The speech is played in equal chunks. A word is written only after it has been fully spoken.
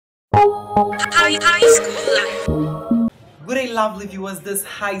High School Life. Good day, lovely viewers. This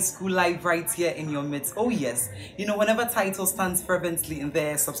High School Live right here in your midst. Oh yes, you know, whenever title stands fervently in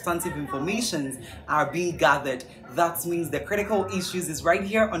there, substantive informations are being gathered. That means the critical issues is right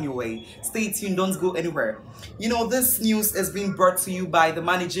here on your way. Stay tuned, don't go anywhere. You know, this news is being brought to you by the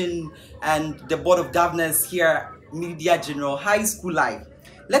managing and the board of governors here, Media General High School Live.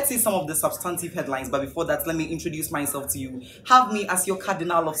 Let's see some of the substantive headlines, but before that, let me introduce myself to you. Have me as your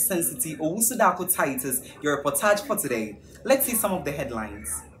Cardinal of Sensity, Owusudako Titus, your reportage for today. Let's see some of the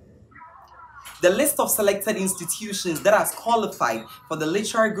headlines. The list of selected institutions that has qualified for the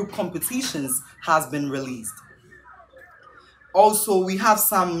literary group competitions has been released. Also, we have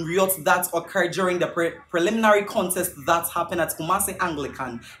some riots that occurred during the preliminary contest that happened at Kumasi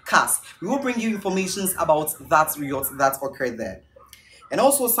Anglican SHS. We will bring you information about that riot that occurred there. And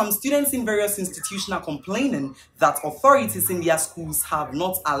also, some students in various institutions are complaining that authorities in their schools have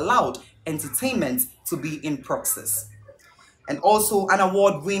not allowed entertainment to be in process. And also, an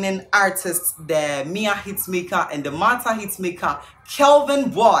award-winning artist, the Mia hitmaker and the Martha hitmaker,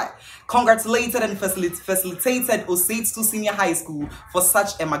 Kelvyn Bwoy, congratulated and facilitated Osei to Senior High School for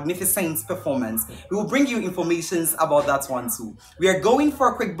such a magnificent performance. We will bring you information about that one too. We are going for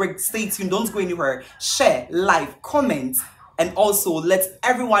a quick break. Stay tuned, don't go anywhere. Share, like, comment, and also let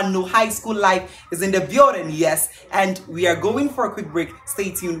everyone know High School Life is in the building, yes. And we are going for a quick break. Stay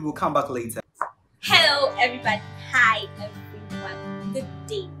tuned, we'll come back later. Hello everybody, hi everyone, good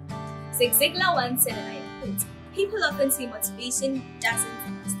day. Zig Ziglar once said, and I quote, people often say motivation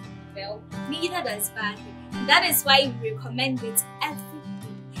doesn't last. Well, neither does bad. And that is why we recommend it every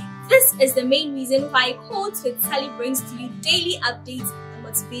day. This is the main reason why Quotes with Sally brings to you daily updates and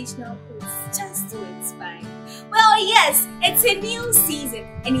motivational quotes just to inspire. Well, yes, it's a new season,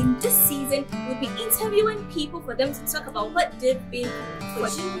 and in this season, we'll be interviewing people for them to talk about what they've been for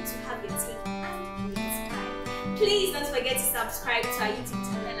you to have your take and be inspired. Please don't forget to subscribe to our YouTube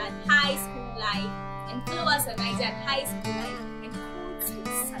channel at High School Live and follow us on IG at High School Live and Quotes with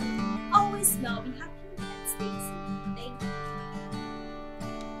Sally. Always smile, be happy, and stay safe. Thank you.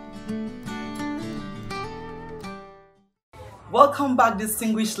 Welcome back,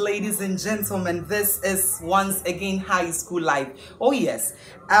 distinguished ladies and gentlemen. This is once again High School Live. Oh yes,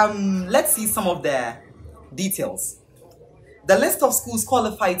 let's see some of the details. The list of schools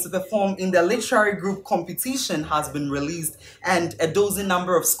qualified to perform in the literary group competition has been released, and a dozen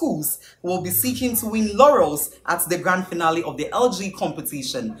number of schools will be seeking to win laurels at the grand finale of the LG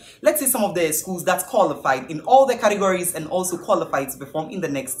competition. Let's see some of the schools that qualified in all the categories and also qualified to perform in the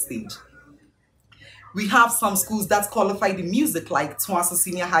next stage. We have some schools that qualified in music like TuTu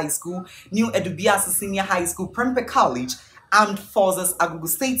Senior High School, New Edubiasa Senior High School, Prempeh College, Armed Forces Agugu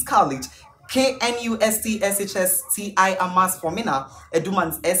State College, KNUST SHS TI Amas Formina,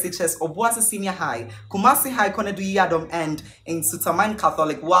 Edumans SHS Obuasi Senior High, Kumasi High Konedu Yadom, and in Sutaman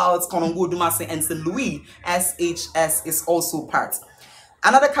Catholic, whilst Konongo Dumasi and St. Louis SHS is also part.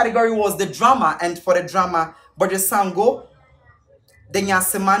 Another category was the drama, and for the drama, Bojesango,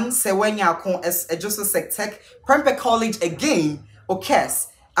 Denyaseman, Sewenya Kon as a Joseph Sectec, Prempeh College again, Okes,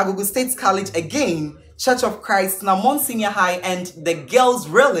 Agugu State College again, Church of Christ, Namon Senior High, and the girls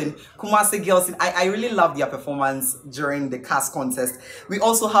Relin, Kumasi Girls. I really love their performance during the cast contest. We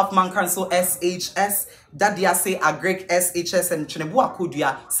also have Mankanso SHS, Dadiase Agrek SHS, and Chenebua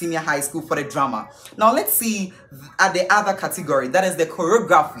Kudia Senior High School for the drama. Now let's see at the other category, that is the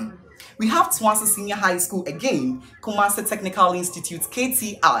choreography. We have TuTu Senior High School again, Kumasi Technical Institute,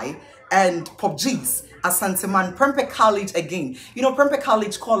 KTI, and PopG's, Asanteman, Prempeh College again. You know, Prempeh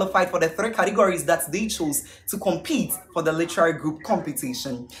College qualified for the 3 categories that they chose to compete for the literary group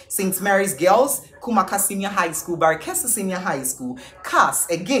competition. St. Mary's Girls, Kumaka Senior High School, Barakesa Senior High School, CAS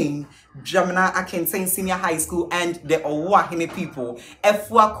again, Jamina Akenten Senior High School, and the Owahine people,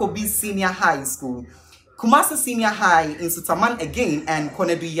 Efua Kobi Senior High School. Kumasi Senior High in Sutaman again, and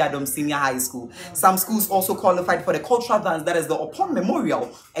Konedu Yadom Senior High School. Some schools also qualified for the cultural dance, that is the Opon Memorial,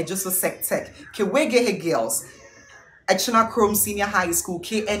 Ejoso Sectec, Kewegehe Girls, Echina Chrome Senior High School,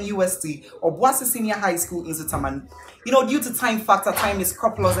 KNUST, Obuasi Senior High School in Sutaman. You know, due to time factor, time is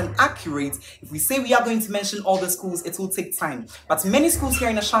scrupulous and accurate. If we say we are going to mention all the schools, it will take time. But many schools here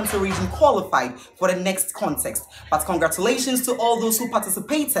in the Ashanti region qualified for the next context. But congratulations to all those who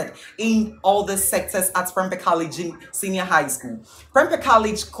participated in all the sectors at Prempeh College in Senior High School. Prempeh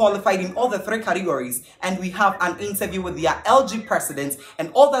College qualified in all the 3 categories, and we have an interview with their LG president, and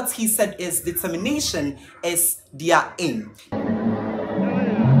all that he said is determination is their aim.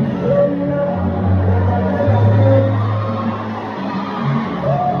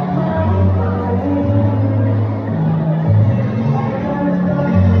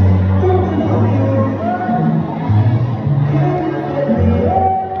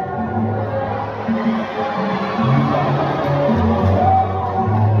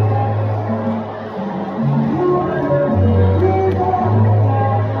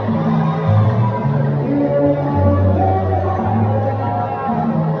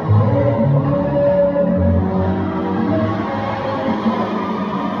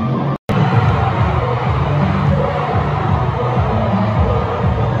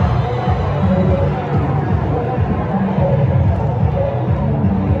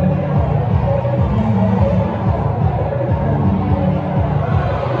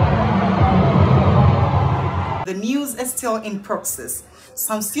 still in process.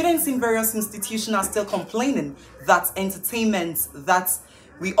 Some students in various institutions are still complaining that entertainment that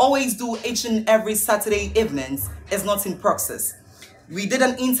we always do each and every Saturday evenings is not in process. We did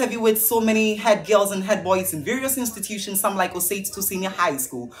an interview with so many head girls and head boys in various institutions, some like Osei to Senior High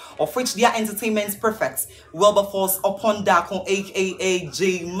School, of which their entertainment prefects, Wilberforce upon Dakon, aka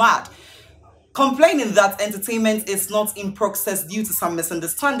J Mad, complaining that entertainment is not in process due to some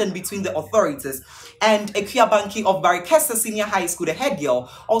misunderstanding between the authorities. And Ekuyabanki of Barikesa Senior High School, the head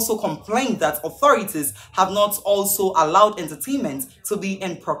girl, also complained that authorities have not also allowed entertainment to be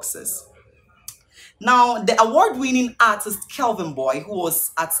in process. Now, the award-winning artist Kelvyn Bwoy, who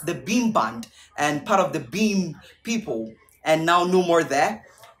was at the Beam Band and part of the Beam people, and now no more there,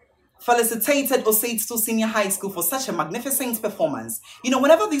 felicitated Osei to Senior High School for such a magnificent performance. You know,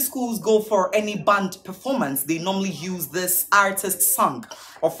 whenever these schools go for any band performance, they normally use this artist song,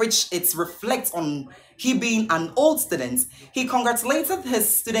 of which it reflects on he being an old student. He congratulated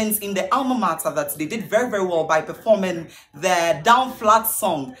his students in the Alma mater that they did very, very well by performing the Down Flat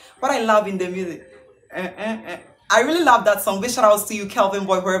song. What I love in the music, I really love that song. Big shout outs to you, Kelvyn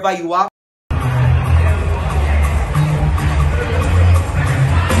Bwoy, wherever you are.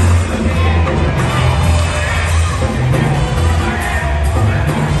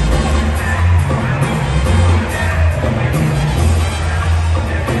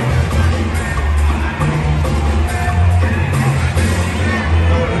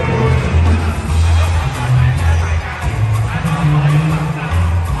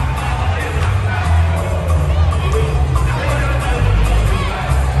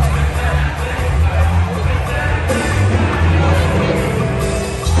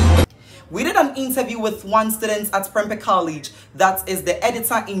 We did an interview with one student at Prempeh College that is the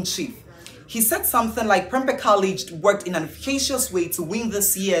editor-in-chief. He said something like Prempeh College worked in an efficacious way to win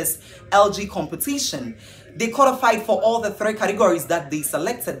this year's LG competition. They qualified for all the 3 categories that they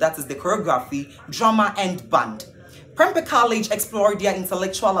selected, that is the choreography, drama, and band. Prempeh College explored their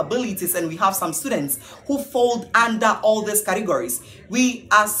intellectual abilities, and we have some students who fall under all these categories. We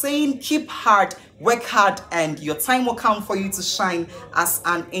are saying keep hard, work hard, and your time will come for you to shine as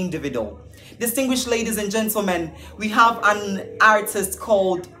an individual. Distinguished ladies and gentlemen, we have an artist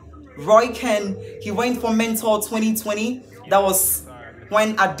called Roy Ken. He went for Mentor 2020. That was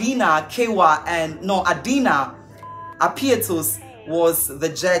when Adina Apietos was the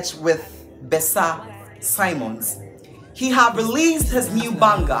judge with Bessa Simons. He had released his new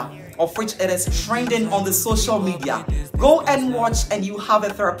banger, of which it is trending on the social media. Go and watch, and you have a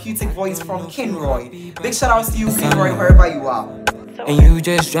therapeutic voice from Ken Roy. Big shout outs to you, Ken Roy, wherever you are. And you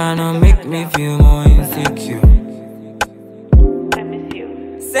just tryna make me feel more insecure. I miss you.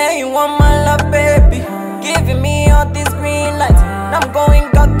 Say you want my love, baby, giving me all these green lights. I'm going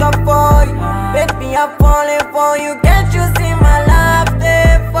gaga for you, baby, I'm falling for you. Can't you see my love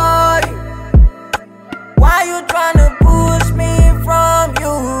there for you? Why you tryna push me from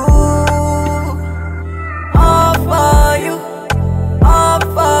you? All for you, all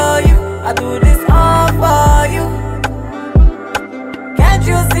for you. I do this all for you. Can't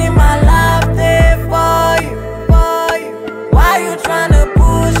you see my love there for you, for you? Why you tryna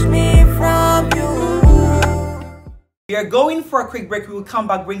push me from you? We are going for a quick break. We will come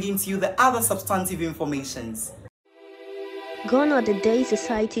back bringing to you the other substantive informations. Gone are the days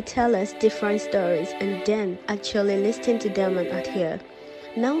society tell us different stories and then actually listen to them and adhere.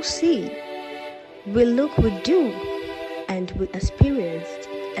 Now see, we look, we do, and we experienced,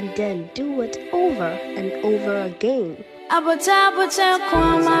 and then do it over and over again. Abota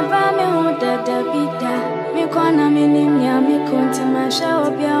kwa mabami huda dabida Mikona minimya mikonti masha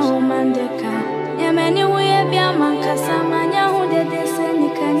obia umandeka Yemeni uye bia mankasa manya hude dese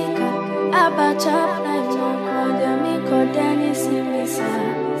nika Abata life no koda mikoda nisimisa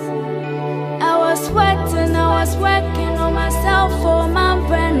I was sweating, I was working on myself for my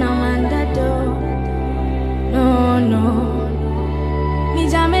brain, I'm under door. No Mi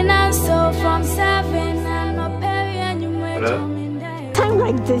jamina so from 7 Time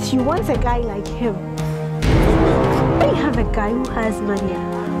like this, you want a guy like him. When you have a guy who has money,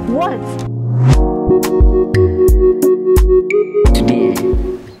 what? Today,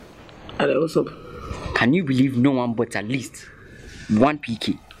 Hello, what's up? can you believe no one but at least one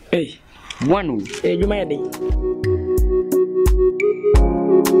PK? Hey. One. Hey, you might be.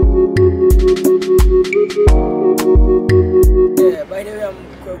 Yeah, by the way, I'm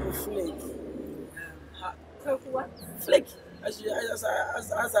Kwaku Flake. Kwaku what? Flake. As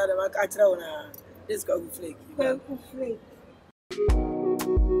I try on this Kwaku Flake. Kwaku Flake.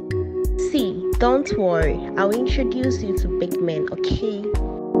 See, don't worry. I'll introduce you to big men, okay?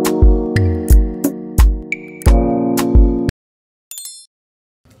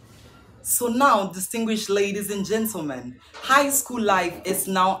 So now, distinguished ladies and gentlemen, Highschoolive is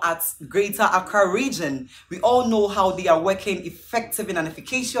now at Greater Accra region. We all know how they are working effective in an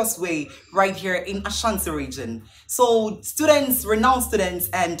efficacious way right here in Ashanti region. So students, renowned students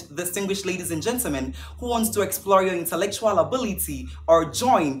and distinguished ladies and gentlemen who wants to explore your intellectual ability or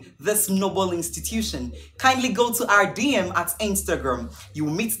join this noble institution, kindly go to our DM at Instagram. You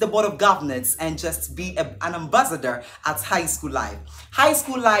will meet the board of governors and just be an ambassador at Highschoolive.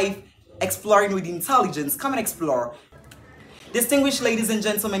 Highschoolive, exploring with intelligence. Come and explore. Distinguished ladies and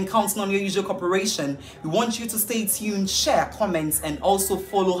gentlemen, counting on your usual cooperation, we want you to stay tuned, share, comment, and also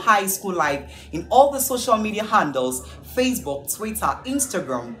follow Highschoolive in all the social media handles, Facebook, Twitter,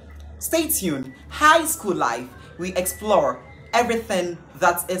 Instagram. Stay tuned. Highschoolive, we explore everything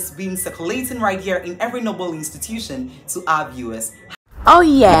that is being circulating right here in every noble institution to our viewers. Oh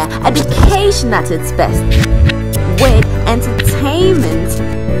yeah, education at its best, with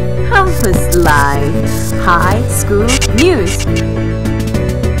entertainment. Campus Live, High School News,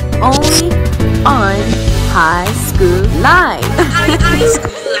 only on Highschoolive.